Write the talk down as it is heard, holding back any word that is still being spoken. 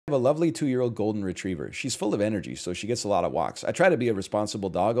have a lovely 2-year-old golden retriever. She's full of energy, so she gets a lot of walks. I try to be a responsible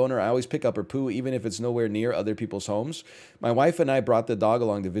dog owner. I always pick up her poo, even if it's nowhere near other people's homes. My wife and I brought the dog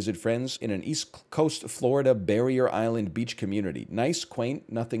along to visit friends in an East Coast, Florida, Barrier Island beach community. Nice, quaint,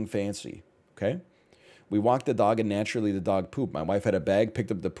 nothing fancy. Okay? We walked the dog, and naturally the dog pooped. My wife had a bag,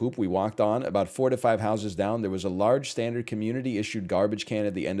 picked up the poop. We walked on. About 4 to 5 houses down, there was a large standard community-issued garbage can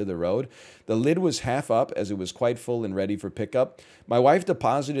at the end of the road. The lid was half up, as it was quite full and ready for pickup. My wife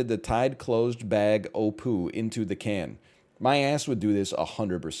deposited the tied-closed bag o' poo into the can. My ass would do this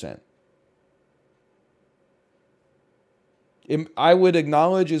 100%. I would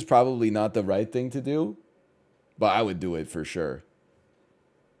acknowledge is probably not the right thing to do, but I would do it for sure.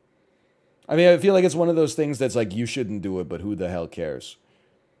 I mean, I feel like it's one of those things that's like, you shouldn't do it, but who the hell cares?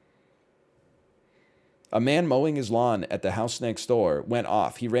 A man mowing his lawn at the house next door went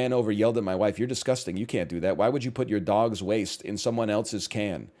off. He ran over, yelled at my wife, "You're disgusting. You can't do that. Why would you put your dog's waste in someone else's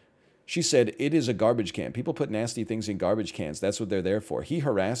can?" She said, "It is a garbage can. People put nasty things in garbage cans. That's what they're there for." He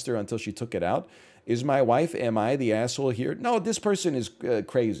harassed her until she took it out. Is my wife, am I the asshole here? No, this person is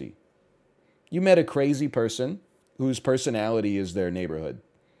crazy. You met a crazy person whose personality is their neighborhood.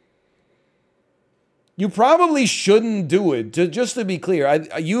 You probably shouldn't do it. Just to be clear,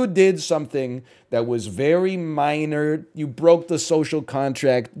 you did something that was very minor. You broke the social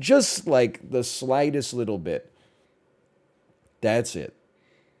contract just like the slightest little bit. That's it.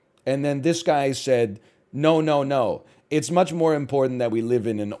 And then this guy said, no, no, no. It's much more important that we live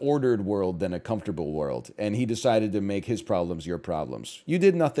in an ordered world than a comfortable world. And he decided to make his problems your problems. You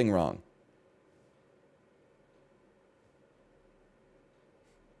did nothing wrong.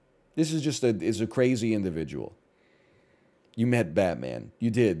 This is just a crazy individual. You met Batman.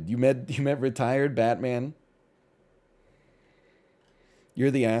 You did. You met retired Batman.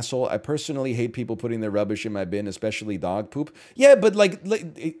 You're the asshole. I personally hate people putting their rubbish in my bin, especially dog poop. Yeah, but like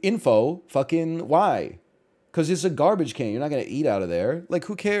info, fucking why? Because it's a garbage can. You're not going to eat out of there. Like,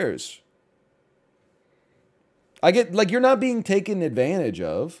 who cares? I get, like, you're not being taken advantage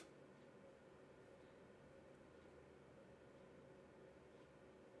of.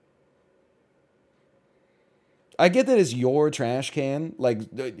 I get that it's your trash can. Like,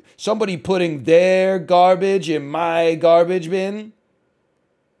 somebody putting their garbage in my garbage bin.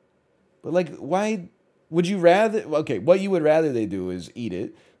 But, like, why would you rather... Okay, what you would rather they do is eat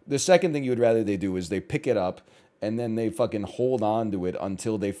it. The second thing you would rather they do is they pick it up and then they fucking hold on to it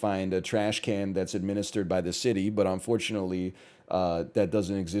until they find a trash can that's administered by the city. But unfortunately, that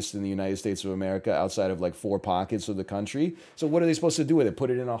doesn't exist in the United States of America outside of, like, 4 pockets of the country. So what are they supposed to do with it?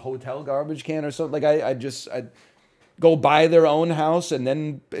 Put it in a hotel garbage can or something? Like, I go buy their own house and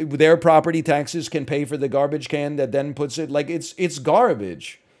then their property taxes can pay for the garbage can that then puts it, like, it's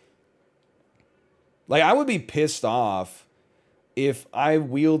garbage. Like, I would be pissed off if I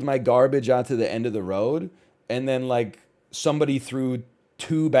wheeled my garbage out to the end of the road and then, like, somebody threw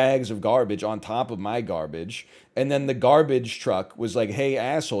 2 bags of garbage on top of my garbage and then the garbage truck was like, "Hey,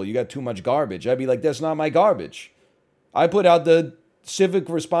 asshole, you got too much garbage." I'd be like, "That's not my garbage. I put out the civic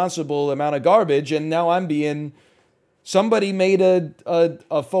responsible amount of garbage and now I'm being... Somebody made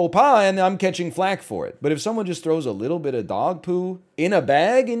a faux pas and I'm catching flack for it." But if someone just throws a little bit of dog poo in a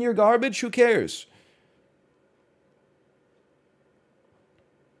bag in your garbage, who cares?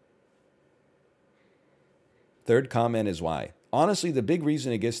 Third comment is why. Honestly, the big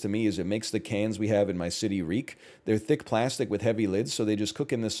reason it gets to me is it makes the cans we have in my city reek. They're thick plastic with heavy lids, so they just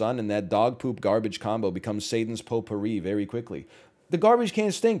cook in the sun, and that dog poop garbage combo becomes Satan's potpourri very quickly. The garbage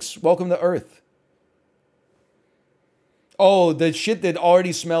can stinks. Welcome to Earth. Oh, the shit that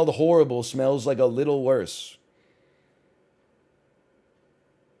already smelled horrible smells like a little worse.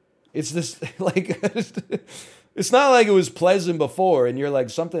 It's this, like, it's not like it was pleasant before and you're like,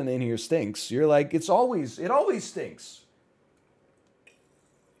 something in here stinks. You're like, it always stinks.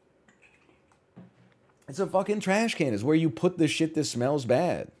 It's a fucking trash can. It's where you put the shit that smells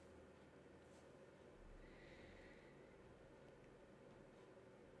bad.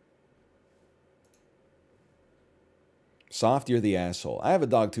 Soft, you're the asshole. I have a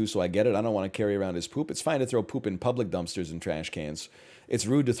dog too, so I get it. I don't want to carry around his poop. It's fine to throw poop in public dumpsters and trash cans. It's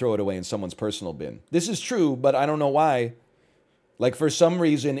rude to throw it away in someone's personal bin. This is true, but I don't know why. Like, for some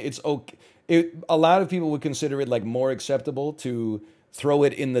reason, it's okay. A lot of people would consider it, like, more acceptable to throw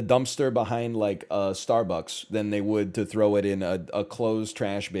it in the dumpster behind, like, a Starbucks than they would to throw it in a closed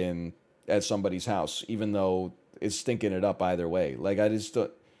trash bin at somebody's house, even though it's stinking it up either way. Like, I just...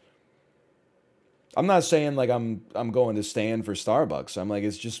 I'm not saying, like, I'm going to stand for Starbucks. I'm like,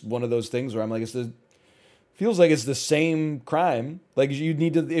 it's just one of those things where I'm like, Feels like it's the same crime. Like you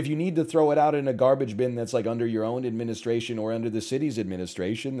need to, if you need to throw it out in a garbage bin that's like under your own administration or under the city's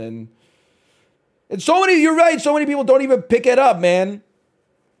administration, then. And so many, you're right, so many people don't even pick it up, man.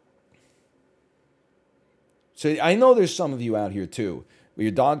 So I know there's some of you out here too, where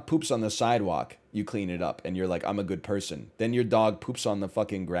your dog poops on the sidewalk, you clean it up, and you're like, I'm a good person. Then your dog poops on the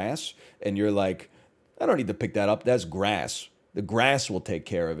fucking grass, and you're like, I don't need to pick that up, that's grass. The grass will take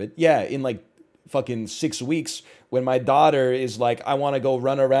care of it. Yeah, in like fucking 6 weeks, when my daughter is like, I want to go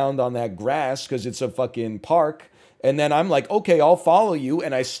run around on that grass because it's a fucking park, and then I'm like, okay, I'll follow you,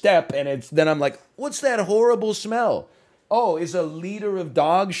 and I step, and then I'm like, what's that horrible smell? Oh, it's a liter of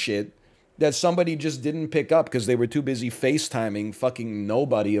dog shit that somebody just didn't pick up because they were too busy FaceTiming fucking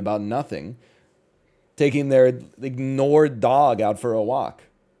nobody about nothing, taking their ignored dog out for a walk.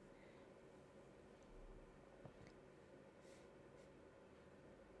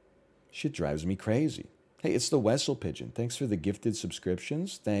 Shit drives me crazy. Hey, it's the Wessel Pigeon. Thanks for the gifted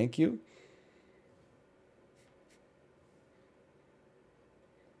subscriptions. Thank you.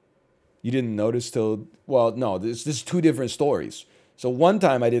 You didn't notice till, well, no, this is two different stories. So one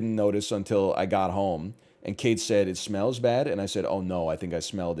time I didn't notice until I got home, and Kate said, it smells bad. And I said, oh no, I think I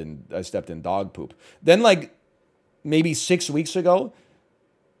stepped in dog poop. Then like maybe 6 weeks ago,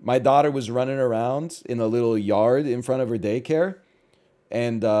 my daughter was running around in a little yard in front of her daycare.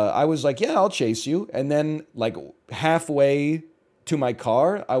 And I was like, yeah, I'll chase you. And then like halfway to my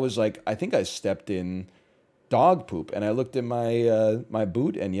car, I was like, I think I stepped in dog poop. And I looked at my my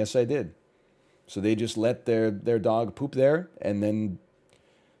boot, and yes, I did. So they just let their dog poop there and then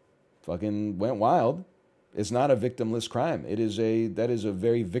fucking went wild. It's not a victimless crime. That is a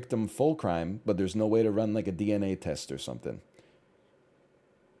very victim-full crime, but there's no way to run like a DNA test or something.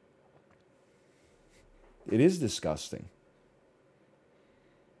 It is disgusting.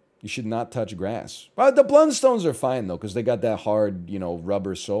 You should not touch grass. Well, the Blundstones are fine, though, because they got that hard,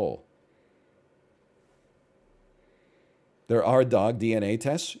 rubber sole. There are dog DNA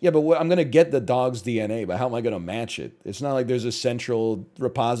tests? Yeah, but I'm going to get the dog's DNA, but how am I going to match it? It's not like there's a central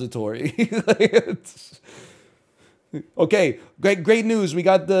repository. Okay, great news. We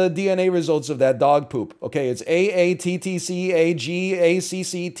got the DNA results of that dog poop. Okay, it's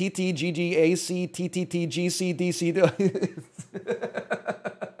AATTCAGACCTTGGACTTTGCDC.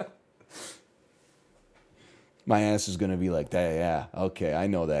 My ass is going to be like, yeah, okay, I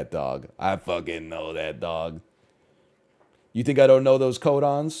know that dog. I fucking know that dog. You think I don't know those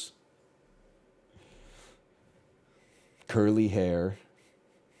codons? Curly hair,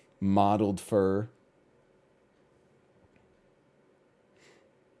 mottled fur.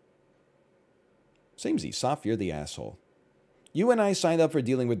 Samesy, Soph, you're the asshole. You and I signed up for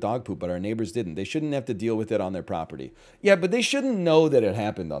dealing with dog poop, but our neighbors didn't. They shouldn't have to deal with it on their property. Yeah, but they shouldn't know that it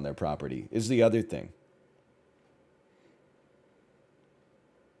happened on their property, is the other thing.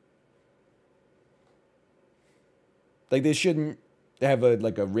 Like, they shouldn't have a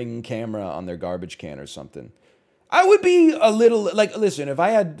Ring camera on their garbage can or something. I would be a little, listen, if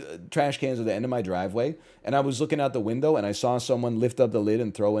I had trash cans at the end of my driveway and I was looking out the window and I saw someone lift up the lid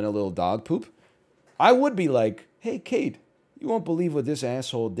and throw in a little dog poop, I would be like, hey, Kate, you won't believe what this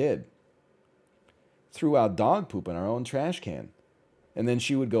asshole did. Threw out dog poop in our own trash can. And then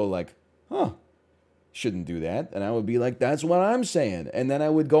she would go like, huh, shouldn't do that. And I would be like, that's what I'm saying. And then I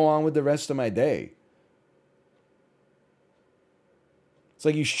would go on with the rest of my day. It's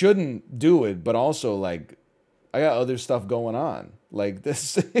like, you shouldn't do it, but also, like, I got other stuff going on. Like,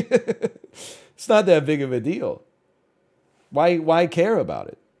 this, it's not that big of a deal. Why care about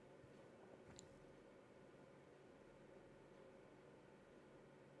it?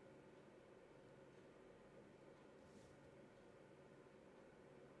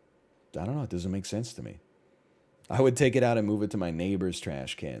 I don't know. It doesn't make sense to me. I would take it out and move it to my neighbor's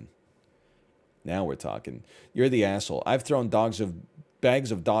trash can. Now we're talking. You're the asshole. I've thrown bags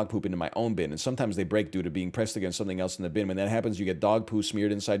of dog poop into my own bin, and sometimes they break due to being pressed against something else in the bin. When that happens, you get dog poo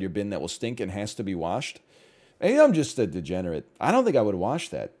smeared inside your bin that will stink and has to be washed. Maybe I'm just a degenerate. I don't think I would wash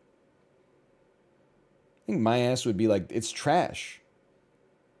that. I think my ass would be like, it's trash.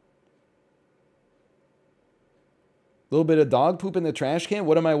 A little bit of dog poop in the trash can?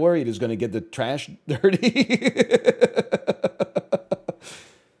 What am I worried is going to get the trash dirty?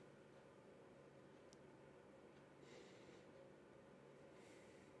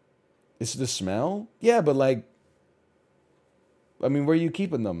 It's the smell? Yeah, but like, I mean, where are you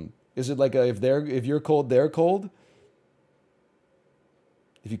keeping them? Is it like if you're cold, they're cold?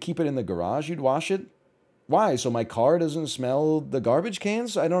 If you keep it in the garage, you'd wash it? Why? So my car doesn't smell the garbage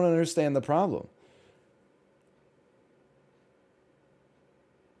cans? I don't understand the problem.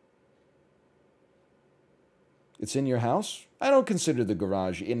 It's in your house? I don't consider the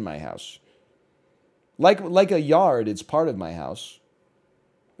garage in my house. Like a yard, it's part of my house.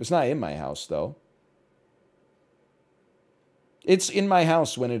 It's not in my house, though. It's in my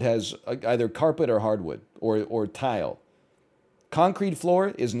house when it has either carpet or hardwood or tile. Concrete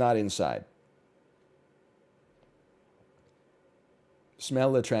floor is not inside.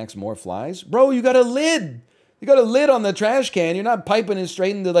 Smell attracts more flies? Bro, you got a lid. You got a lid on the trash can. You're not piping it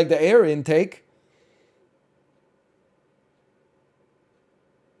straight into like the air intake.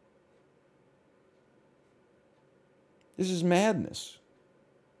 This is madness.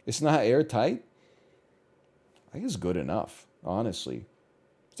 It's not airtight. I think it's good enough, honestly.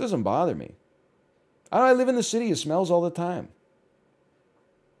 It doesn't bother me. I live in the city. It smells all the time.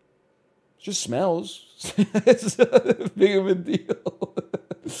 It just smells. It's not big of a deal.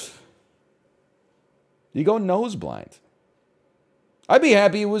 You go nose blind. I'd be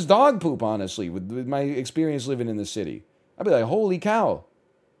happy it was dog poop, honestly, with my experience living in the city. I'd be like, holy cow.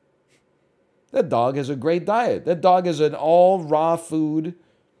 That dog has a great diet. That dog has an all raw food,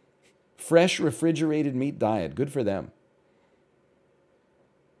 fresh refrigerated meat diet. Good for them.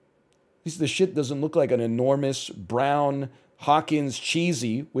 At least the shit doesn't look like an enormous brown Hawkins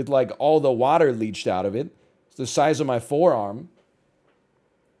cheesy with like all the water leached out of it. It's the size of my forearm.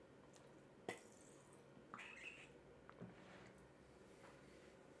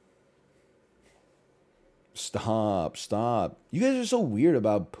 Stop. You guys are so weird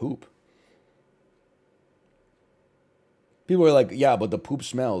about poop. People are like, yeah, but the poop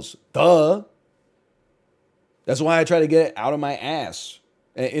smells. Duh. That's why I try to get it out of my ass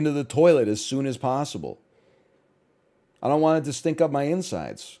and into the toilet as soon as possible. I don't want it to stink up my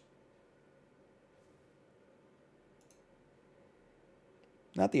insides.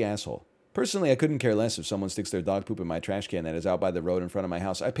 Not the asshole. Personally, I couldn't care less if someone sticks their dog poop in my trash can that is out by the road in front of my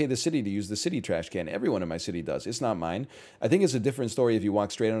house. I pay the city to use the city trash can. Everyone in my city does. It's not mine. I think it's a different story if you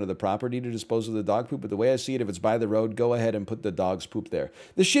walk straight onto the property to dispose of the dog poop, but the way I see it, if it's by the road, go ahead and put the dog's poop there.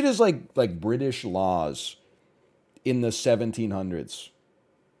 This shit is like British laws in the 1700s.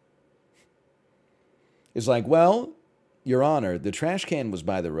 It's like, well, Your Honor, the trash can was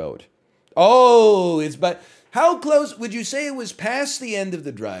by the road. Oh, it's by... How close... Would you say it was past the end of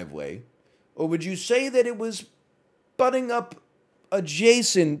the driveway? Or would you say that it was butting up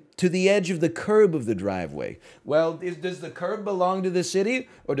adjacent to the edge of the curb of the driveway? Well, does the curb belong to the city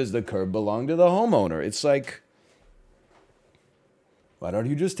or does the curb belong to the homeowner? It's like, why don't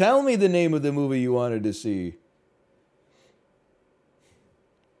you just tell me the name of the movie you wanted to see?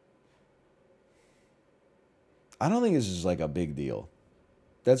 I don't think this is like a big deal.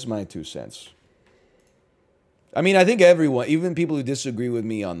 That's my 2 cents. I mean, I think everyone, even people who disagree with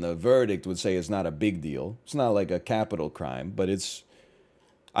me on the verdict, would say it's not a big deal. It's not like a capital crime, but it's,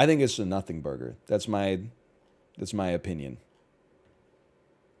 I think it's a nothing burger. That's my opinion.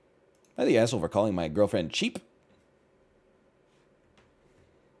 I'm the asshole for calling my girlfriend cheap.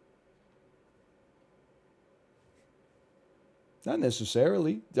 Not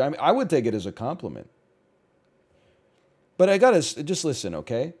necessarily. I mean, I would take it as a compliment. But I gotta, just listen,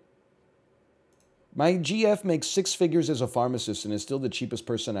 okay? My GF makes 6 figures as a pharmacist and is still the cheapest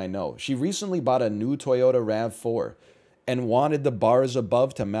person I know. She recently bought a new Toyota RAV4 and wanted the bars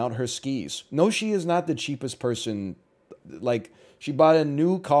above to mount her skis. No, she is not the cheapest person. Like, she bought a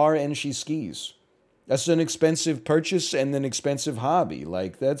new car and she skis. That's an expensive purchase and an expensive hobby.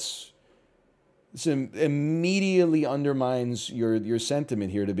 Like, this immediately undermines your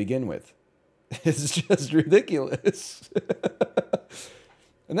sentiment here to begin with. It's just ridiculous.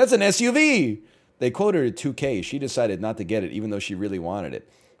 And that's an SUV. They quoted her at $2K. She decided not to get it, even though she really wanted it.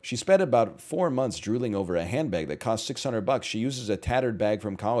 She spent about 4 months drooling over a handbag that cost $600. She uses a tattered bag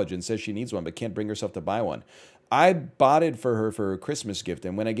from college and says she needs one, but can't bring herself to buy one. I bought it for her for a Christmas gift,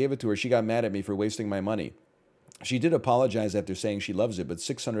 and when I gave it to her, she got mad at me for wasting my money. She did apologize after saying she loves it, but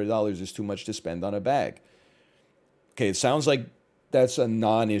 $600 is too much to spend on a bag. Okay, it sounds like that's a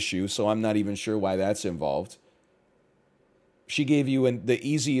non-issue, so I'm not even sure why that's involved. She gave you the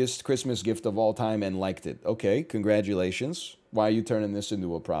easiest Christmas gift of all time and liked it. Okay, congratulations. Why are you turning this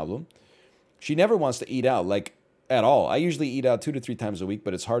into a problem? She never wants to eat out, like, at all. I usually eat out 2 to 3 times a week,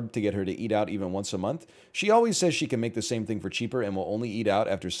 but it's hard to get her to eat out even once a month. She always says she can make the same thing for cheaper and will only eat out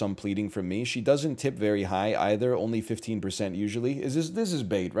after some pleading from me. She doesn't tip very high either, only 15% usually. This is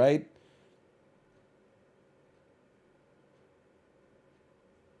bait, right?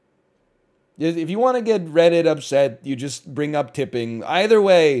 If you want to get Reddit upset, you just bring up tipping. Either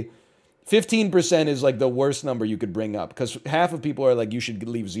way, 15% is like the worst number you could bring up, because half of people are like, you should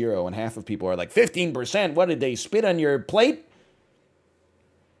leave 0, and half of people are like, 15%? What, did they spit on your plate?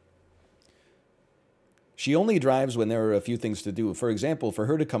 She only drives when there are a few things to do. For example, for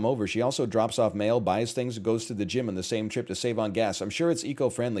her to come over, she also drops off mail, buys things, goes to the gym on the same trip to save on gas. I'm sure it's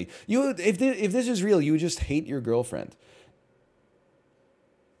eco-friendly. If this is real, you just hate your girlfriend.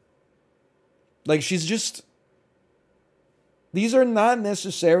 Like, she's just... These are not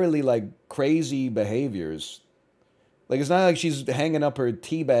necessarily, like, crazy behaviors. Like, it's not like she's hanging up her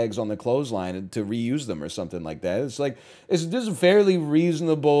tea bags on the clothesline to reuse them or something like that. It's like, it's just fairly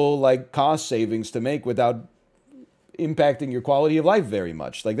reasonable, like, cost savings to make without impacting your quality of life very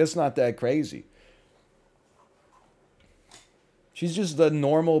much. Like, that's not that crazy. She's just a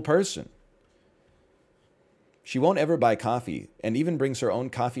normal person. She won't ever buy coffee, and even brings her own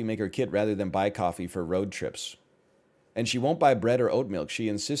coffee maker kit rather than buy coffee for road trips. And she won't buy bread or oat milk. She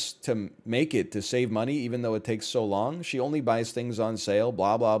insists to make it to save money, even though it takes so long. She only buys things on sale,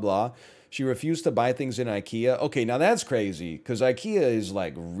 blah, blah, blah. She refused to buy things in IKEA. Okay, now that's crazy, because IKEA is,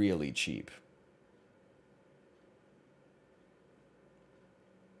 like, really cheap.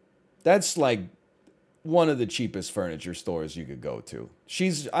 That's, like, one of the cheapest furniture stores you could go to.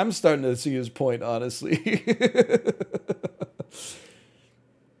 I'm starting to see his point, honestly.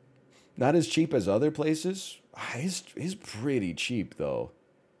 Not as cheap as other places. It's pretty cheap, though.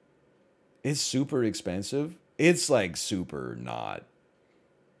 It's super expensive. It's, like, super not,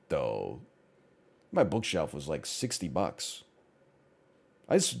 though. My bookshelf was, like, $60.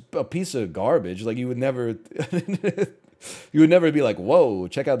 It's a piece of garbage. Like, you would never... you would never be like, whoa,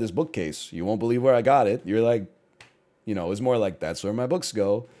 check out this bookcase. You won't believe where I got it. You're like, you know, it's more like, that's where my books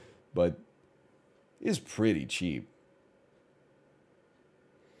go. But it's pretty cheap.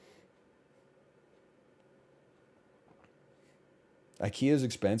 IKEA is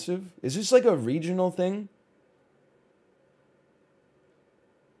expensive? Is this like a regional thing?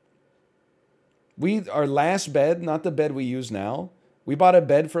 Our last bed, not the bed we use now, we bought a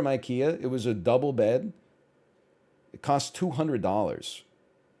bed from IKEA. It was a double bed. It cost $200.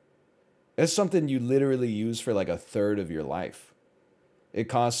 That's something you literally use for like a third of your life. It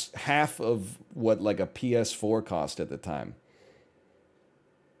costs half of what like a PS4 cost at the time.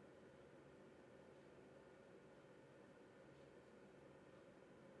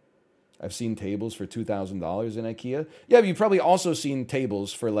 I've seen tables for $2,000 in IKEA. Yeah, but you've probably also seen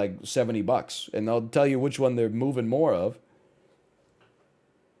tables for like $70, and they'll tell you which one they're moving more of.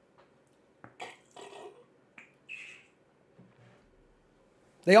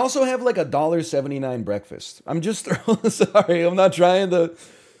 They also have like a $1.79 breakfast. I'm just sorry. I'm not trying to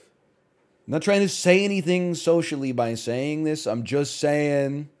say anything socially by saying this. I'm just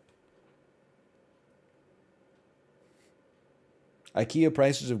saying IKEA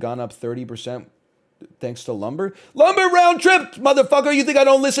prices have gone up 30% thanks to lumber. Lumber round trip, motherfucker. You think I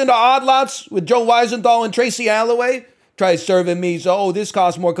don't listen to Odd Lots with Joe Weisenthal and Tracy Alloway? Try serving me, so, oh, this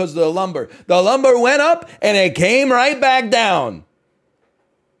costs more because of the lumber. The lumber went up and it came right back down.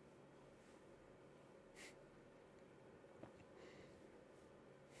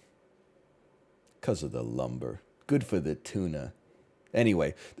 Because of the lumber. Good for the tuna.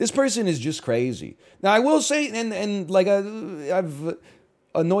 Anyway, this person is just crazy. Now, I will say, and like I've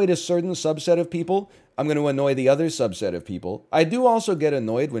annoyed a certain subset of people. I'm going to annoy the other subset of people. I do also get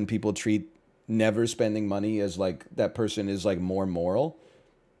annoyed when people treat never spending money as like that person is like more moral.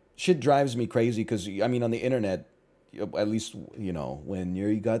 Shit drives me crazy because, I mean, on the internet, at least, you know, when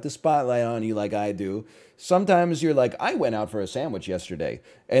you got the spotlight on you like I do, sometimes you're like, I went out for a sandwich yesterday.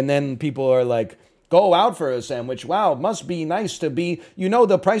 And then people are like, go out for a sandwich. Wow, must be nice to be, you know,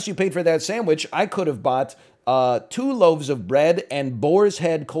 the price you paid for that sandwich, I could have bought 2 loaves of bread and boar's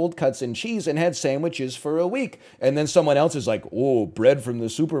head cold cuts and cheese and had sandwiches for a week. And then someone else is like, oh, bread from the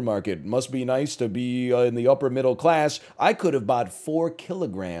supermarket. Must be nice to be in the upper middle class. I could have bought 4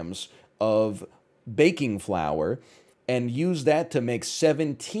 kilograms of baking flour and used that to make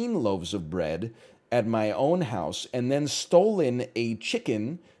 17 loaves of bread at my own house and then stolen a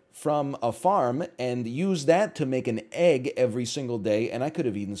chicken from a farm and use that to make an egg every single day, and I could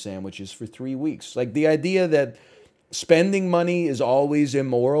have eaten sandwiches for 3 weeks. Like, the idea that spending money is always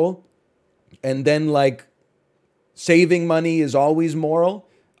immoral and then, like, saving money is always moral,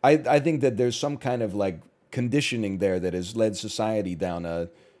 I think that there's some kind of, like, conditioning there that has led society down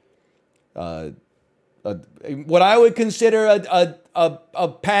what I would consider a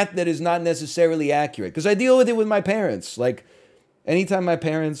path that is not necessarily accurate. Because I deal with it with my parents. Like, anytime my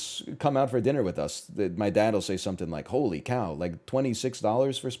parents come out for dinner with us, my dad will say something like, holy cow, like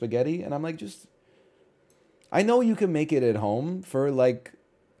 $26 for spaghetti? And I'm like, I know you can make it at home for like,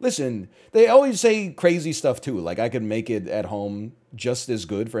 listen, they always say crazy stuff too. Like, I could make it at home just as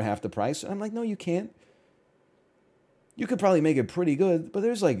good for half the price. And I'm like, no, you can't. You could probably make it pretty good, but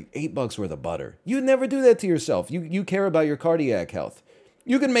there's like $8 worth of butter. You'd never do that to yourself. You care about your cardiac health.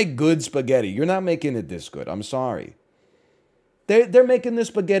 You can make good spaghetti. You're not making it this good. I'm sorry. They're making the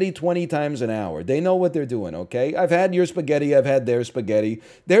spaghetti 20 times an hour. They know what they're doing, okay? I've had your spaghetti. I've had their spaghetti.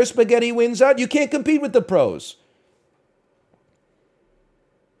 Their spaghetti wins out. You can't compete with the pros.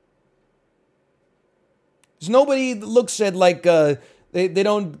 Because nobody looks at like, they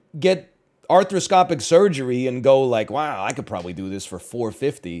don't get arthroscopic surgery and go like, wow, I could probably do this for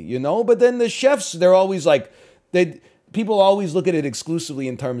 $450, you know? But then the chefs, they're always like, people always look at it exclusively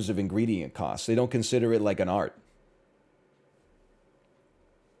in terms of ingredient costs. They don't consider it like an art.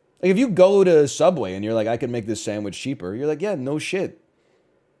 Like if you go to Subway and you're like, I can make this sandwich cheaper, you're like, yeah, no shit.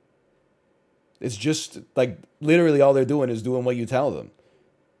 It's just like literally all they're doing is doing what you tell them.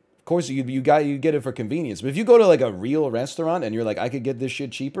 Of course, you get it for convenience. But if you go to like a real restaurant and you're like, I could get this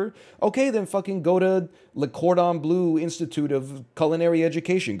shit cheaper, okay, then fucking go to Le Cordon Bleu Institute of Culinary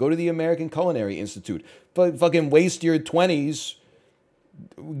Education. Go to the American Culinary Institute. Fucking waste your 20s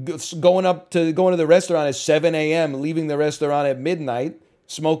going to the restaurant at 7 a.m., leaving the restaurant at midnight,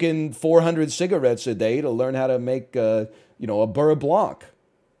 smoking 400 cigarettes a day to learn how to make, a beurre blanc.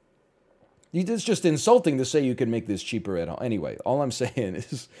 It's just insulting to say you can make this cheaper at home. Anyway, all I'm saying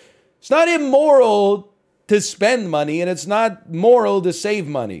is it's not immoral to spend money and it's not moral to save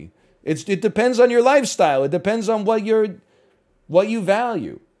money. It depends on your lifestyle. It depends on what you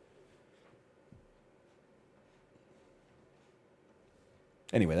value.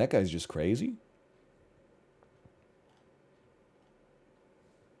 Anyway, that guy's just crazy.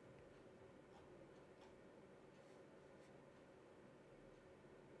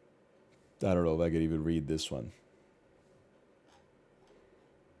 I don't know if I could even read this one.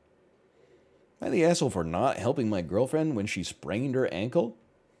 Am I the asshole for not helping my girlfriend when she sprained her ankle?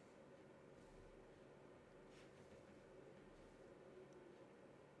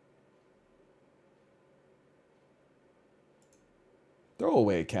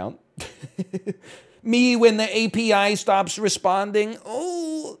 Throwaway account. Me when the API stops responding.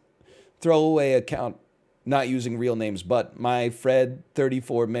 Oh, throwaway account. Not using real names, but my Fred,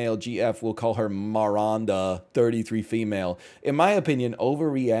 34 male GF, will call her Maranda, 33 female. In my opinion,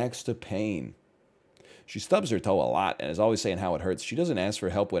 overreacts to pain. She stubs her toe a lot and is always saying how it hurts. She doesn't ask for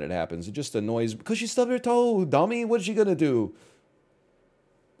help when it happens. It just annoys because she stubbed her toe, dummy. What's she gonna do?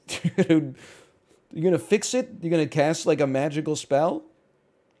 You're gonna fix it? You're gonna cast like a magical spell?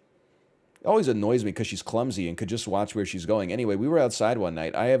 It always annoys me because she's clumsy and could just watch where she's going. Anyway, we were outside one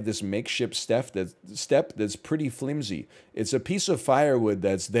night. I have this makeshift step that's pretty flimsy. It's a piece of firewood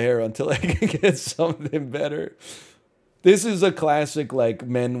that's there until I can get something better. This is a classic, like,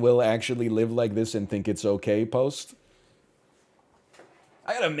 men will actually live like this and think it's okay post.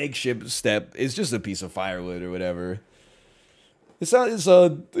 I got a makeshift step. It's just a piece of firewood or whatever. It's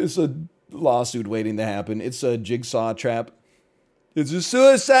a lawsuit waiting to happen. It's a jigsaw trap. It's a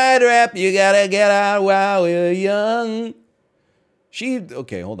suicide rap. You gotta get out while we're young.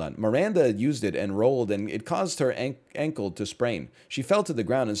 Okay, hold on. Miranda used it and rolled, and it caused her ankle to sprain. She fell to the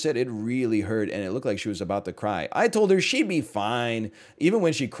ground and said it really hurt, and it looked like she was about to cry. I told her she'd be fine, even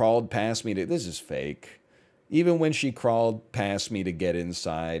when she crawled past me to... This is fake. Even when she crawled past me to get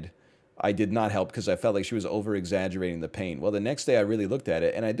inside, I did not help because I felt like she was over-exaggerating the pain. Well, the next day I really looked at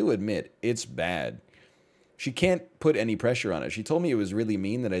it, and I do admit, it's bad. She can't put any pressure on it. She told me it was really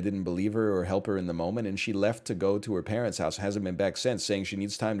mean that I didn't believe her or help her in the moment, and she left to go to her parents' house. Hasn't been back since, saying she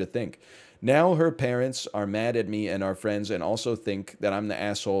needs time to think. Now her parents are mad at me and our friends and also think that I'm the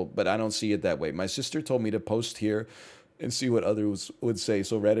asshole, but I don't see it that way. My sister told me to post here and see what others would say.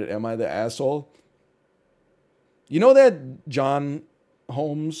 So Reddit, am I the asshole? You know that John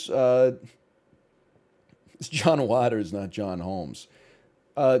Holmes... it's John Waters, not John Holmes.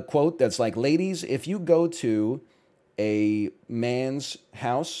 Quote that's like, ladies, if you go to a man's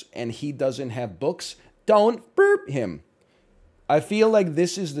house and he doesn't have books, don't burp him. I feel like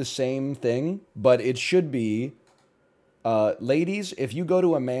this is the same thing, but it should be, ladies, if you go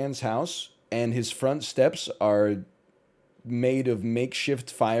to a man's house and his front steps are made of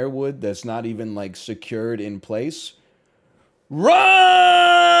makeshift firewood that's not even like secured in place, run!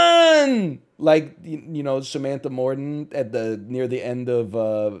 Like, you know, Samantha Morton at near the end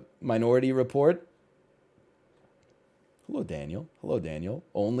of Minority Report. Hello, Daniel. Hello, Daniel.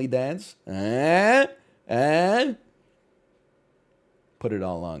 Only dads? Put it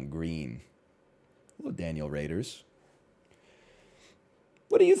all on green. Hello, Daniel Raiders.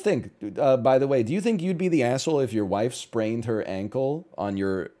 What do you think? By the way, do you think you'd be the asshole if your wife sprained her ankle on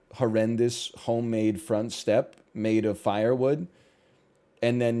your horrendous homemade front step made of firewood?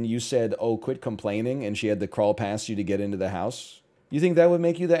 and then you said, oh, quit complaining, and she had to crawl past you to get into the house, you think that would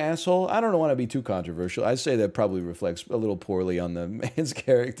make you the asshole? I don't want to be too controversial. I'd say that probably reflects a little poorly on the man's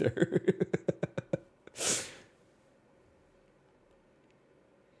character.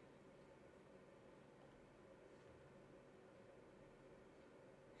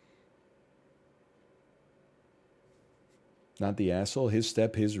 Not the asshole. His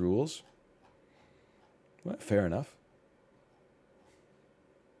step, his rules. Well, fair enough.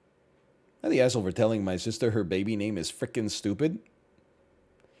 Not the asshole for telling my sister her baby name is frickin' stupid.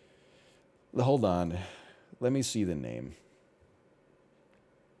 Hold on. Let me see the name.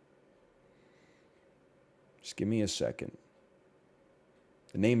 Just give me a second.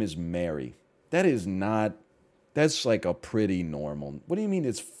 The name is Mary. That is not... That's like a pretty normal... What do you mean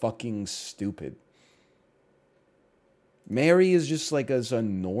it's fucking stupid? Mary is just like a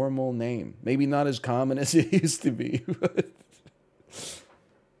normal name. Maybe not as common as it used to be.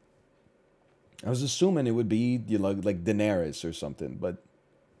 I was assuming it would be, you know, like Daenerys or something, but...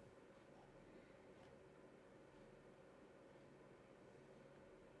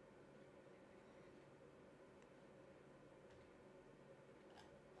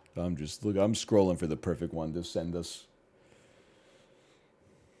 I'm scrolling for the perfect one to send us.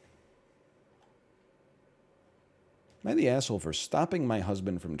 Am I the asshole for stopping my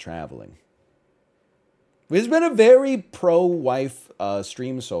husband from traveling? It's been a very pro-wife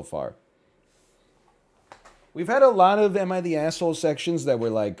stream so far. We've had a lot of Am I the Asshole sections that were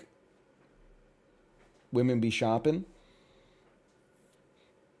like, women be shopping.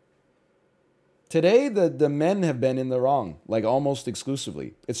 Today, the men have been in the wrong, like almost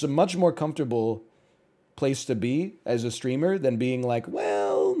exclusively. It's a much more comfortable place to be as a streamer than being like,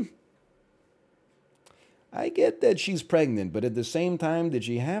 well, I get that she's pregnant, but at the same time, did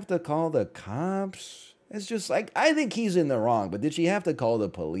she have to call the cops? It's just like, I think he's in the wrong, but did she have to call the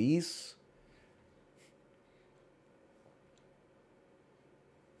police?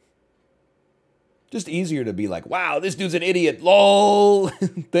 Just easier to be like, wow, this dude's an idiot, lol.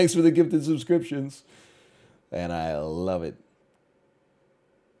 Thanks for the gifted subscriptions. And I love it.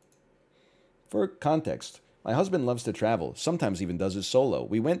 For context, my husband loves to travel, sometimes even does it solo.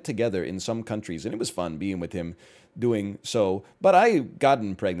 We went together in some countries, and it was fun being with him doing so. But I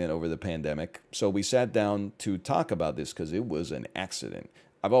gotten pregnant over the pandemic, so we sat down to talk about this because it was an accident.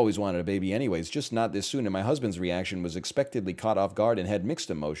 I've always wanted a baby anyways, just not this soon, and my husband's reaction was expectedly caught off guard and had mixed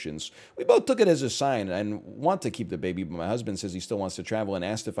emotions. We both took it as a sign and want to keep the baby, but my husband says he still wants to travel and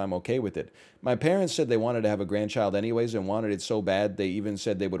asked if I'm okay with it. My parents said they wanted to have a grandchild anyways and wanted it so bad they even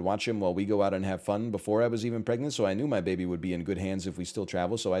said they would watch him while we go out and have fun before I was even pregnant, so I knew my baby would be in good hands if we still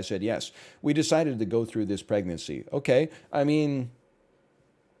travel, so I said yes. We decided to go through this pregnancy. Okay, I mean,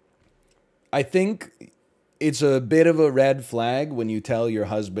 I think it's a bit of a red flag when you tell your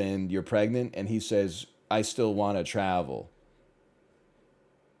husband you're pregnant and he says, I still want to travel.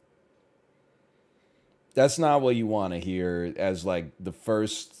 That's not what you want to hear as like the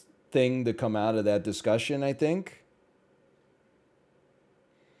first thing to come out of that discussion, I think.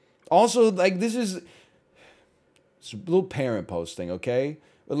 Also, like, it's a little parent posting, okay?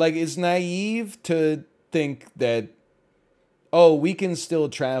 But like, it's naive to think that, oh, we can still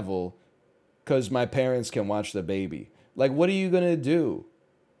travel because my parents can watch the baby. Like, what are you going to do?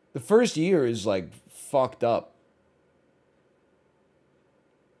 The first year is, like, fucked up.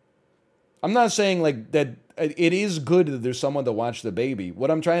 I'm not saying, like, that it is good that there's someone to watch the baby. What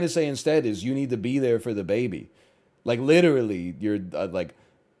I'm trying to say instead is you need to be there for the baby. Like, literally, you're, like,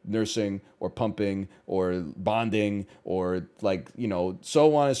 nursing or pumping or bonding or, like, you know,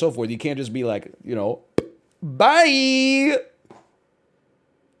 so on and so forth. You can't just be like, you know, bye!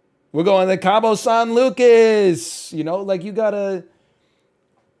 We're going to Cabo San Lucas. You know, like, you gotta...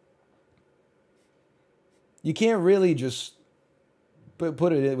 You can't really just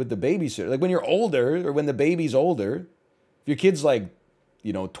put it in with the babysitter. Like, when you're older, or when the baby's older, if your kid's, like,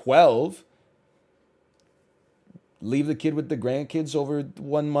 you know, 12, leave the kid with the grandkids over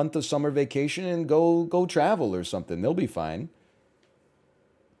 1 month of summer vacation and go travel or something. They'll be fine.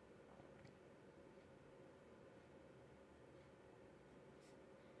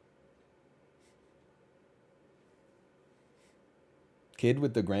 Kid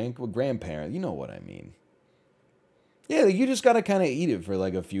with the grandparent, you know what I mean. Yeah, you just gotta kind of eat it for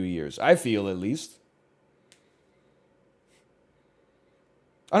like a few years. I feel, at least.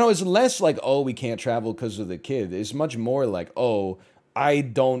 I know it's less like, oh, we can't travel because of the kid. It's much more like, oh, I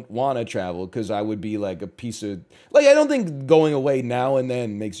don't want to travel because I would be like a piece of... Like, I don't think going away now and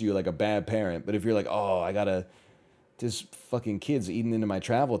then makes you like a bad parent. But if you're like, oh, I gotta... This fucking kid's eating into my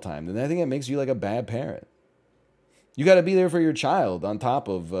travel time, then I think it makes you like a bad parent. You got to be there for your child on top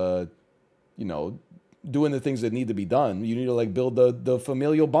of, you know, doing the things that need to be done. You need to like build the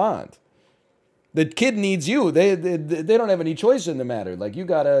familial bond. The kid needs you. They don't have any choice in the matter. Like you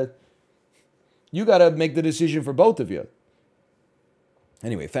gotta make the decision for both of you.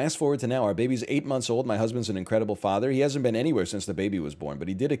 Anyway, fast forward to now. Our baby's 8 months old. My husband's an incredible father. He hasn't been anywhere since the baby was born, but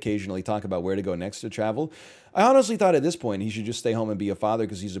he did occasionally talk about where to go next to travel. I honestly thought at this point he should just stay home and be a father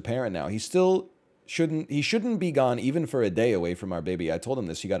because he's a parent now. He shouldn't be gone even for a day away from our baby. I told him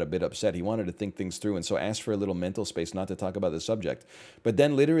this. He got a bit upset. He wanted to think things through and so asked for a little mental space not to talk about the subject. But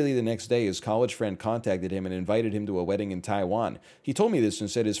then literally the next day, his college friend contacted him and invited him to a wedding in Taiwan. He told me this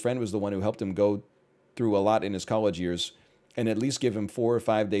and said his friend was the one who helped him go through a lot in his college years and at least give him 4 or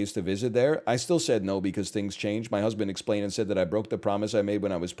 5 days to visit there. I still said no because things changed. My husband explained and said that I broke the promise I made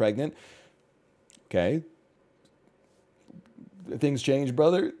when I was pregnant. Okay. Things change,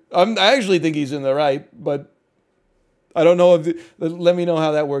 brother. I actually think he's in the right, but I don't know if... Let me know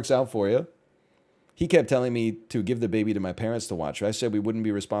how that works out for you. He kept telling me to give the baby to my parents to watch. I said we wouldn't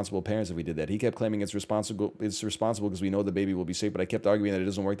be responsible parents if we did that. He kept claiming it's responsible because we know the baby will be safe, but I kept arguing that it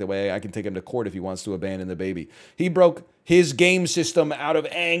doesn't work that way. I can take him to court if he wants to abandon the baby. He broke his game system out of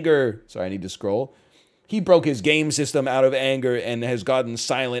anger. Sorry, I need to scroll. He broke his game system out of anger and has gotten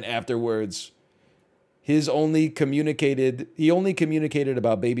silent afterwards. He only communicated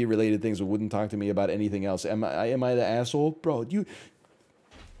about baby-related things but wouldn't talk to me about anything else. Am I the asshole? Bro,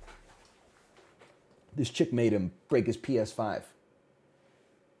 this chick made him break his PS5.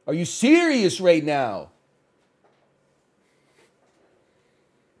 Are you serious right now?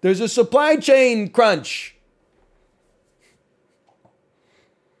 There's a supply chain crunch.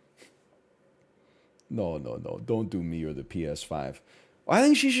 No. Don't do me or the PS5. I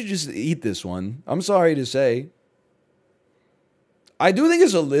think she should just eat this one. I'm sorry to say. I do think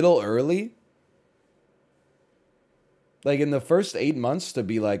it's a little early. Like in the first 8 months to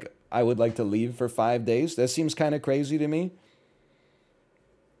be like, I would like to leave for 5 days. That seems kind of crazy to me.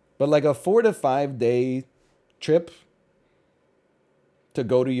 But like a 4 to 5 day trip to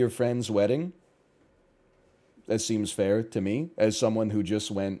go to your friend's wedding, that seems fair to me as someone who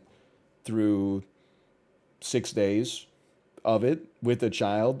just went through 6 days of it with a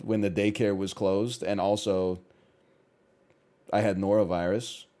child when the daycare was closed. And also I had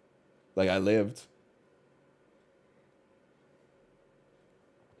norovirus. Like I lived.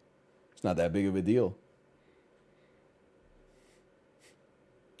 It's not that big of a deal.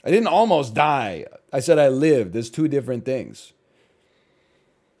 I didn't almost die. I said I lived. There's two different things.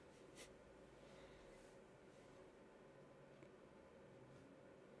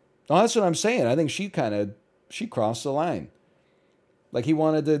 No, that's what I'm saying. I think she crossed the line. Like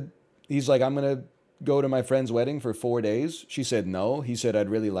he's like, I'm going to go to my friend's wedding for 4 days. She said no. He said, I'd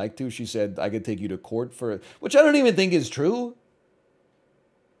really like to. She said, I could take you to court for, which I don't even think is true.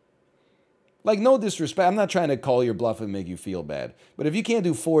 Like, no disrespect. I'm not trying to call your bluff and make you feel bad. But if you can't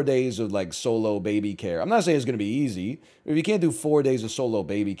do 4 days of, like, solo baby care, I'm not saying it's going to be easy. But if you can't do 4 days of solo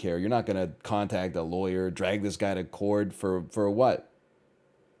baby care, you're not going to contact a lawyer, drag this guy to court for what?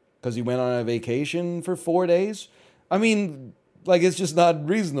 Because he went on a vacation for 4 days? I mean, like, it's just not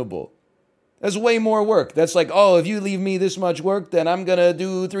reasonable. That's way more work. That's like, oh, if you leave me this much work, then I'm going to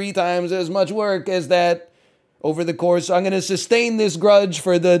do 3 times as much work as that over the course. I'm going to sustain this grudge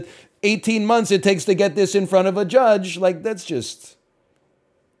for the 18 months it takes to get this in front of a judge. Like, that's just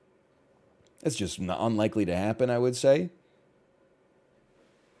unlikely to happen, I would say.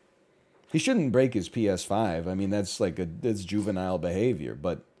 He shouldn't break his PS5. I mean, that's juvenile behavior,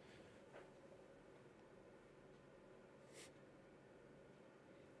 but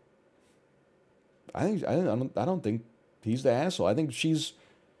I don't think he's the asshole. I think she's,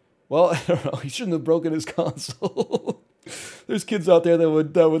 well, I don't know. He shouldn't have broken his console. There's kids out there that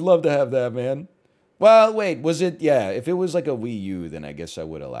would love to have that, man. Well, wait, was it? Yeah, if it was like a Wii U, then I guess I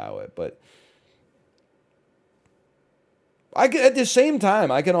would allow it. But at the same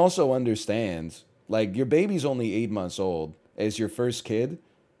time, I can also understand, like, your baby's only 8 months old as your first kid.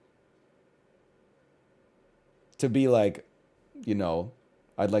 To be like, you know,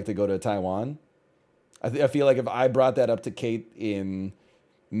 I'd like to go to Taiwan. I feel like if I brought that up to Kate in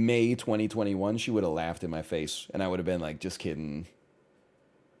May 2021, she would have laughed in my face. And I would have been like, just kidding.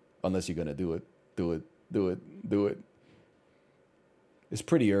 Unless you're going to do it. Do it. Do it. Do it. It's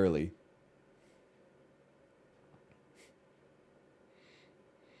pretty early.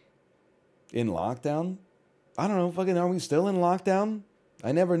 In lockdown? I don't know. Fucking, are we still in lockdown?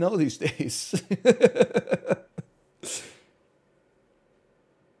 I never know these days.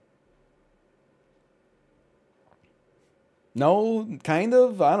 No, kind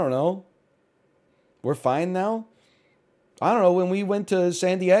of. I don't know. We're fine now. I don't know, when we went to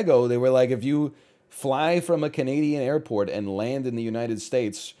San Diego, they were like, if you fly from a Canadian airport and land in the United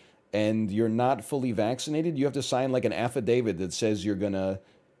States and you're not fully vaccinated, you have to sign like an affidavit that says you're going to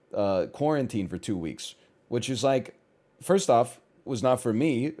quarantine for 2 weeks, which is like, first off, was not for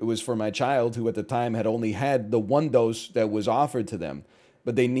me. It was for my child, who at the time had only had the 1 dose that was offered to them.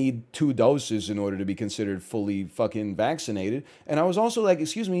 But they need 2 doses in order to be considered fully fucking vaccinated. And I was also like,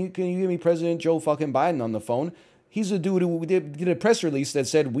 excuse me, can you give me President Joe fucking Biden on the phone? He's a dude who did a press release that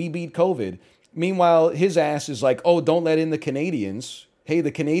said, we beat COVID. Meanwhile, his ass is like, oh, don't let in the Canadians. Hey,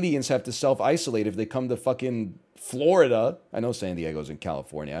 the Canadians have to self-isolate if they come to fucking Florida. I know San Diego's in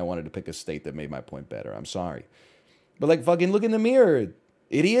California. I wanted to pick a state that made my point better. I'm sorry. But like, fucking look in the mirror,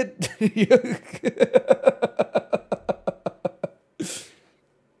 idiot.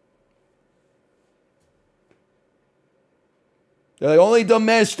 They're like, only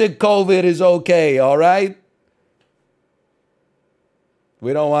domestic COVID is okay, all right?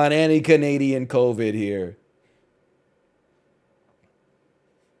 We don't want any Canadian COVID here.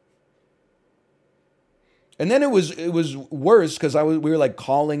 And then it was worse because we were like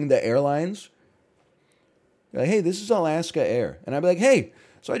calling the airlines. Like, hey, this is Alaska Air. And I'd be like, hey,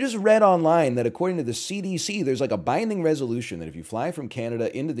 so I just read online that according to the CDC, there's like a binding resolution that if you fly from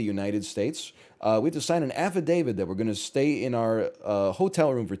Canada into the United States, we have to sign an affidavit that we're going to stay in our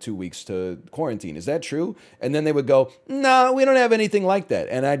hotel room for 2 weeks to quarantine. Is that true? And then they would go, no, we don't have anything like that.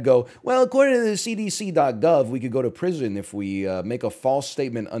 And I'd go, well, according to the CDC.gov, we could go to prison if we make a false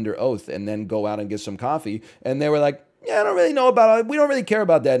statement under oath and then go out and get some coffee. And they were like, yeah, I don't really know about it. We don't really care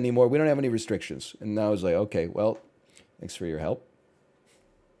about that anymore. We don't have any restrictions. And I was like, okay, well, thanks for your help.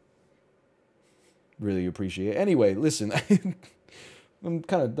 Really appreciate it. Anyway, listen, I'm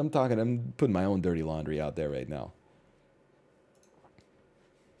putting my own dirty laundry out there right now.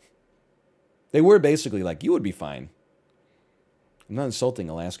 They were basically like, you would be fine. I'm not insulting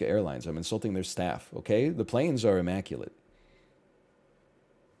Alaska Airlines. I'm insulting their staff, okay? The planes are immaculate.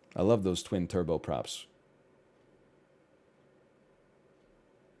 I love those twin turboprops.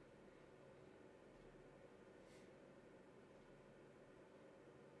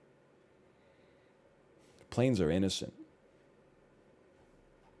 Planes are innocent.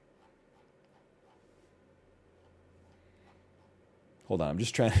 Hold on, I'm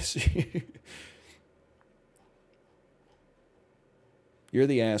just trying to see. You're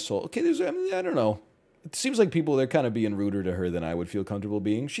the asshole. Okay, I don't know. It seems like they're kind of being ruder to her than I would feel comfortable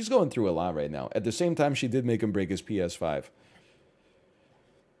being. She's going through a lot right now. At the same time, she did make him break his PS5.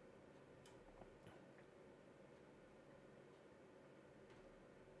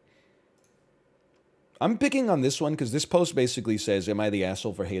 I'm picking on this one because this post basically says, am I the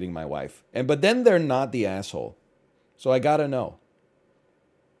asshole for hating my wife? But then they're not the asshole. So I gotta know.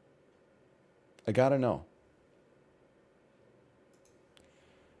 I gotta know.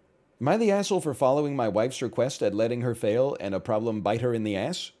 Am I the asshole for following my wife's request at letting her fail and a problem bite her in the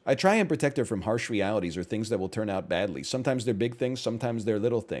ass? I try and protect her from harsh realities or things that will turn out badly. Sometimes they're big things, sometimes they're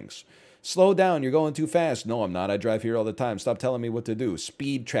little things. Slow down, you're going too fast. No, I'm not. I drive here all the time. Stop telling me what to do.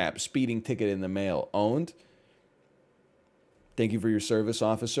 Speed trap, speeding ticket in the mail. Owned. Thank you for your service,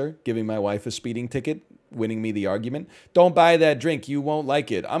 officer. Giving my wife a speeding ticket, winning me the argument. Don't buy that drink. You won't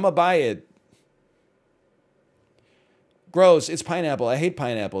like it. I'ma buy it. Gross. It's pineapple. I hate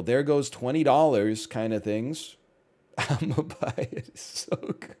pineapple. There goes $20 kind of things. I'ma buy it. It's so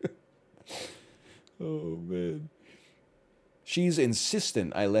good. Oh, man. She's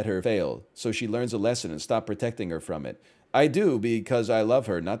insistent I let her fail, so she learns a lesson and stop protecting her from it. I do because I love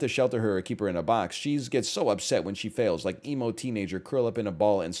her, not to shelter her or keep her in a box. She gets so upset when she fails, like emo teenager, curl up in a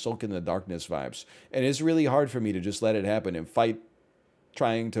ball and sulk in the darkness vibes. And it's really hard for me to just let it happen and fight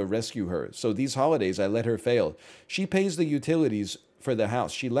trying to rescue her. So these holidays, I let her fail. She pays the utilities for the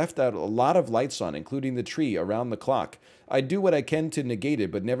house. She left out a lot of lights on, including the tree, around the clock. I do what I can to negate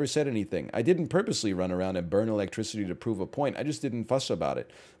it, but never said anything. I didn't purposely run around and burn electricity to prove a point. I just didn't fuss about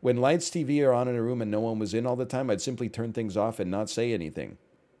it. When lights, TV are on in a room and no one was in all the time, I'd simply turn things off and not say anything.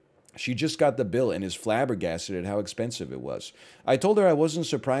 She just got the bill and is flabbergasted at how expensive it was. I told her I wasn't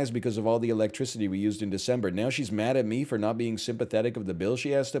surprised because of all the electricity we used in December. Now she's mad at me for not being sympathetic of the bill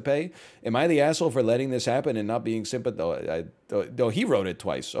she has to pay. Am I the asshole for letting this happen and not being sympathetic? Oh, he wrote it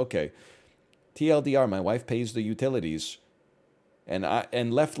twice. Okay. TLDR, my wife pays the utilities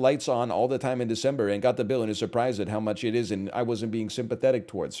and left lights on all the time in December and got the bill and is surprised at how much it is, and I wasn't being sympathetic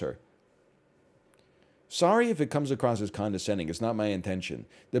towards her. Sorry if it comes across as condescending. It's not my intention.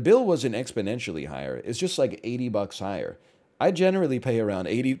 The bill wasn't exponentially higher. It's just like $80 higher. I generally pay around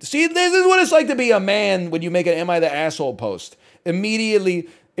 80. See, this is what it's like to be a man when you make an Am I the Asshole post. Immediately,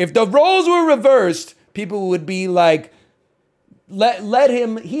 if the roles were reversed, people would be like, let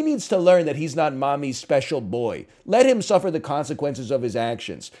him, he needs to learn that he's not mommy's special boy. Let him suffer the consequences of his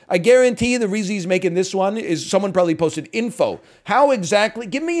actions. I guarantee the reason he's making this one is someone probably posted info. How exactly,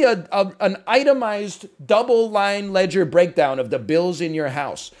 give me an itemized double line ledger breakdown of the bills in your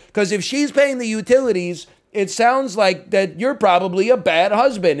house. Because if she's paying the utilities, it sounds like that you're probably a bad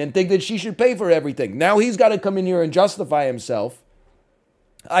husband and think that she should pay for everything. Now he's got to come in here and justify himself.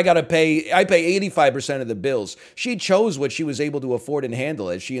 I pay 85% of the bills. She chose what she was able to afford and handle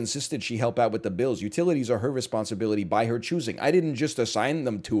as she insisted she help out with the bills. Utilities are her responsibility by her choosing. I didn't just assign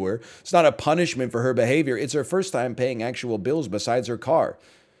them to her. It's not a punishment for her behavior. It's her first time paying actual bills besides her car.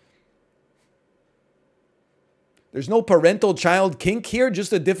 There's no parental child kink here,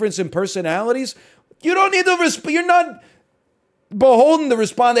 just a difference in personalities. You don't need to you're not beholden to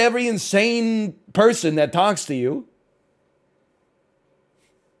respond to every insane person that talks to you.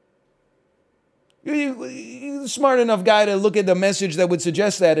 You're a smart enough guy to look at the message that would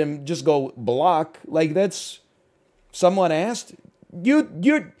suggest that and just go block. Like, that's someone asked.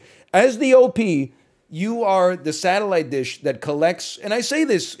 You're as the OP, you are the satellite dish that collects, and I say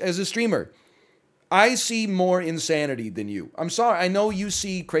this as a streamer, I see more insanity than you. I'm sorry, I know you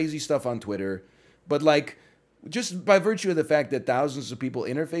see crazy stuff on Twitter, but like, just by virtue of the fact that thousands of people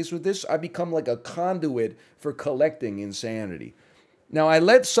interface with this, I become like a conduit for collecting insanity. Now, I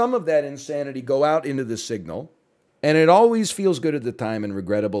let some of that insanity go out into the signal, and it always feels good at the time and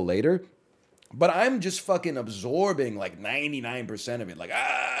regrettable later, but I'm just fucking absorbing like 99% of it, like,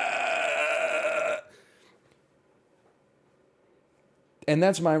 ah! And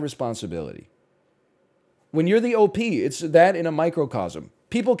that's my responsibility. When you're the OP, it's that in a microcosm.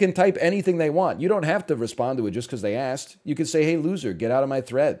 People can type anything they want. You don't have to respond to it just because they asked. You can say, hey, loser, get out of my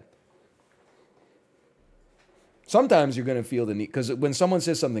thread. Sometimes you're going to feel the need, because when someone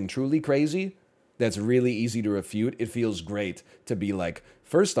says something truly crazy, that's really easy to refute, it feels great to be like,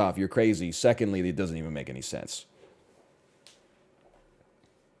 first off, you're crazy. Secondly, it doesn't even make any sense.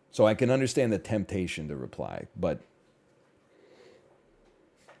 So I can understand the temptation to reply, but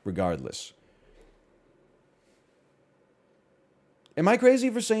regardless. Am I crazy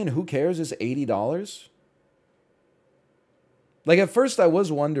for saying who cares is $80? Like, at first I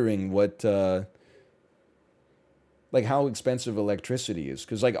was wondering what... like how expensive electricity is.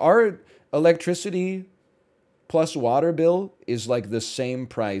 Because like our electricity plus water bill is like the same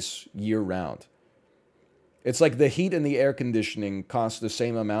price year round. It's like the heat and the air conditioning cost the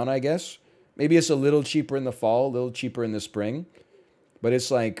same amount, I guess. Maybe it's a little cheaper in the fall, a little cheaper in the spring. But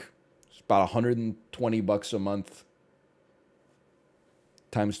it's like it's about 120 bucks a month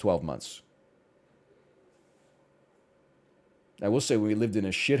times 12 months. I will say when we lived in a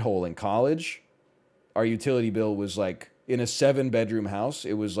shithole in college, our utility bill was like, in a 7-bedroom house,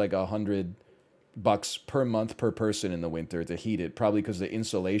 it was like $100 per month per person in the winter to heat it. Probably because the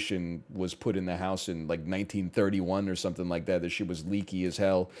insulation was put in the house in like 1931 or something like that. The shit was leaky as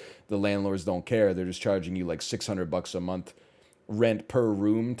hell. The landlords don't care. They're just charging you like $600 a month rent per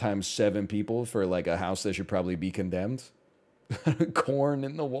room times 7 people for like a house that should probably be condemned. Corn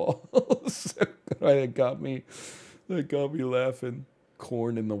in the walls. That got me laughing.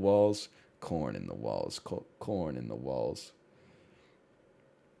 Corn in the walls. Corn in the walls, corn in the walls.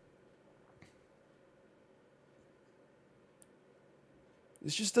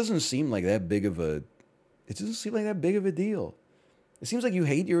 This just doesn't seem like that big of a, it doesn't seem like that big of a deal. It seems like you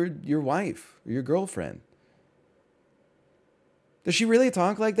hate your wife or your girlfriend. Does she really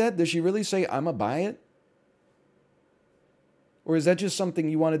talk like that? Does she really say, I'ma buy it? Or is that just something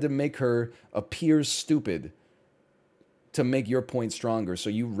you wanted to make her appear stupid? To make your point stronger, so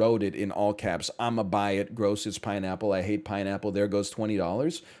you wrote it in all caps. I'ma buy it. Gross, it's pineapple. I hate pineapple. There goes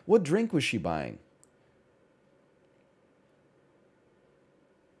 $20. What drink was she buying?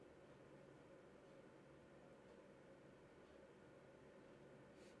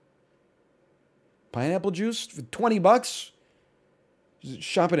 Pineapple juice for 20 bucks? She's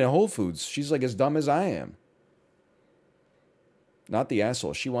shopping at Whole Foods. She's like as dumb as I am. Not the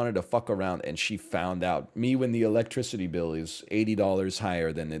asshole. She wanted to fuck around and she found out. Me when the electricity bill is $80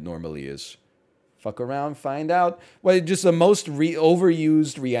 higher than it normally is. Fuck around, find out. Well, just the most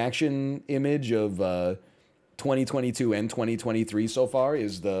overused reaction image of 2022 and 2023 so far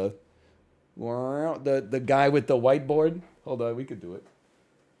is the guy with the whiteboard. Hold on, we could do it.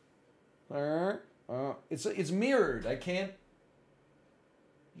 It's mirrored. I can't.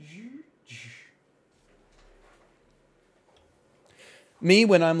 Me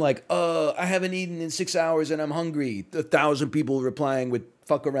when I'm like, I haven't eaten in 6 hours and I'm hungry. 1,000 people replying with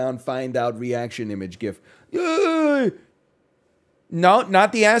fuck around, find out reaction image gif. Yay! No,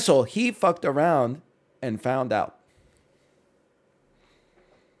 not the asshole. He fucked around and found out.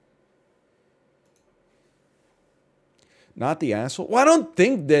 Not the asshole? Well, I don't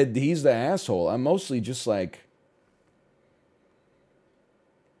think that he's the asshole. I'm mostly just like,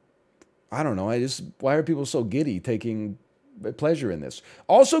 I don't know. Why are people so giddy taking pleasure in this?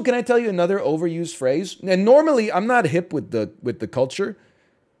 Also, can I tell you another overused phrase? And normally I'm not hip with the culture,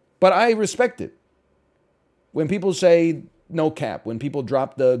 but I respect it. When people say no cap, when people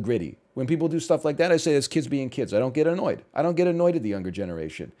drop the gritty, when people do stuff like that, I say it's kids being kids. I don't get annoyed. I don't get annoyed at the younger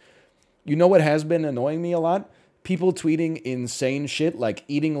generation. You know what has been annoying me a lot? People tweeting insane shit like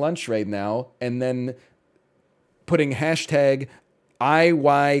eating lunch right now and then putting hashtag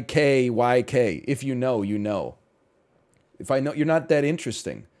IYKYK. If you know, you know. If I know, you're not that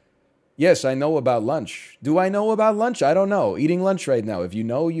interesting. Yes, I know about lunch. Do I know about lunch? I don't know. Eating lunch right now. If you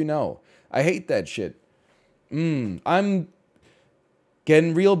know, you know. I hate that shit. I'm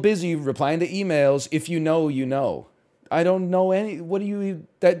getting real busy replying to emails. If you know, you know. I don't know what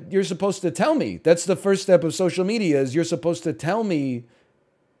that you're supposed to tell me. That's the first step of social media is you're supposed to tell me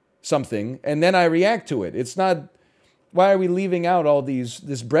something and then I react to it. It's not, why are we leaving out all this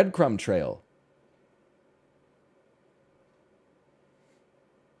breadcrumb trail?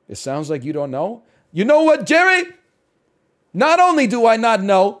 It sounds like you don't know. You know what, Jerry? Not only do I not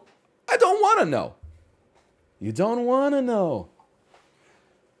know, I don't want to know. You don't want to know.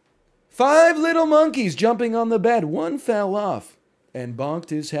 5 little monkeys jumping on the bed. One fell off and bonked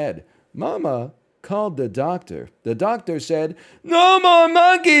his head. Mama called the doctor. The doctor said, "No more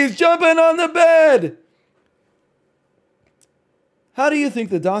monkeys jumping on the bed." How do you think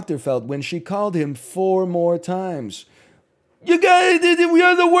the doctor felt when she called him 4 more times? You guys, we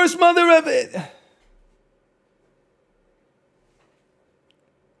are the worst mother ever.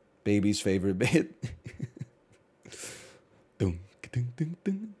 Baby's favorite bit.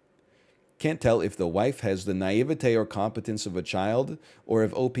 Can't tell if the wife has the naivete or competence of a child, or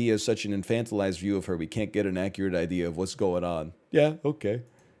if OP has such an infantilized view of her we can't get an accurate idea of what's going on. Yeah, okay.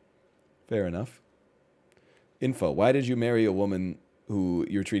 Fair enough. Info, why did you marry a woman who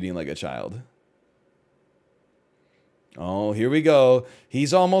you're treating like a child? Oh, here we go.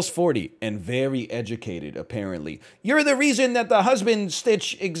 He's almost 40 and very educated, apparently. You're the reason that the husband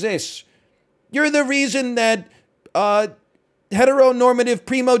stitch exists. You're the reason that heteronormative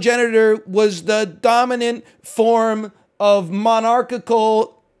primogeniture was the dominant form of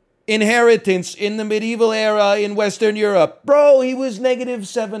monarchical inheritance in the medieval era in Western Europe. Bro, he was negative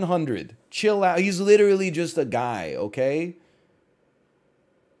 700. Chill out. He's literally just a guy, okay?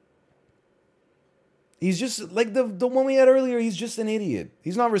 He's just like the one we had earlier. He's just an idiot.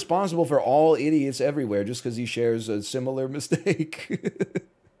 He's not responsible for all idiots everywhere just because he shares a similar mistake.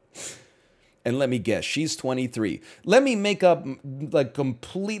 And let me guess, she's 23. Let me make up like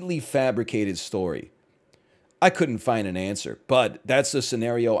completely fabricated story. I couldn't find an answer, but that's the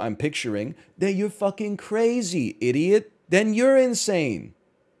scenario I'm picturing. Then you're fucking crazy, idiot. Then you're insane.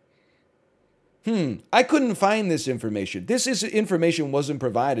 I couldn't find this information. This information wasn't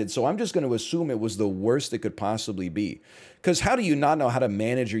provided, so I'm just going to assume it was the worst it could possibly be. Because how do you not know how to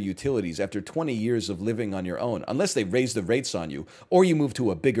manage your utilities after 20 years of living on your own, unless they raise the rates on you, or you move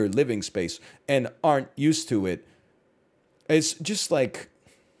to a bigger living space and aren't used to it? It's just like,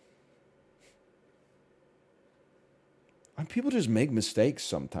 people just make mistakes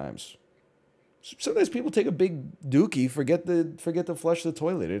sometimes. Sometimes people take a big dookie, forget to flush the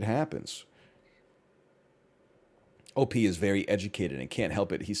toilet. It happens. OP is very educated and can't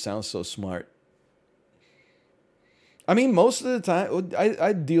help it. He sounds so smart. I mean, most of the time,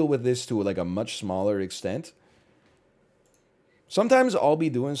 I deal with this to like a much smaller extent. Sometimes I'll be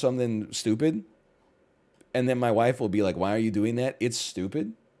doing something stupid, and then my wife will be like, "Why are you doing that? It's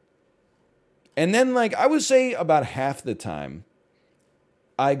stupid." And then, like, I would say about half the time,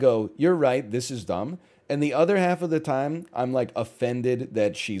 I go, "You're right, this is dumb." And the other half of the time, I'm like offended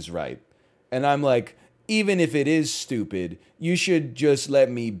that she's right. And I'm like, even if it is stupid, you should just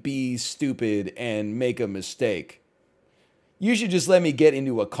let me be stupid and make a mistake. You should just let me get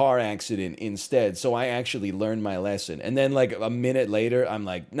into a car accident instead so I actually learn my lesson. And then like a minute later, I'm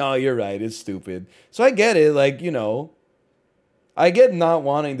like, no, you're right, it's stupid. So I get it, like, you know, I get not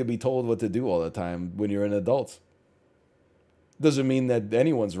wanting to be told what to do all the time when you're an adult. Doesn't mean that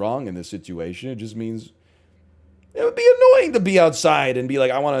anyone's wrong in this situation. It just means it would be annoying to be outside and be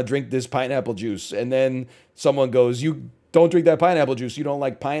like, I want to drink this pineapple juice. And then someone goes, you don't drink that pineapple juice. You don't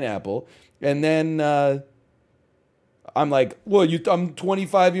like pineapple. And then I'm like, well, I'm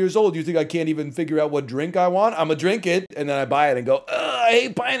 25 years old. You think I can't even figure out what drink I want? I'm going to drink it. And then I buy it and go, I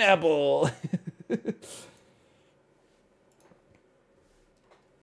hate pineapple.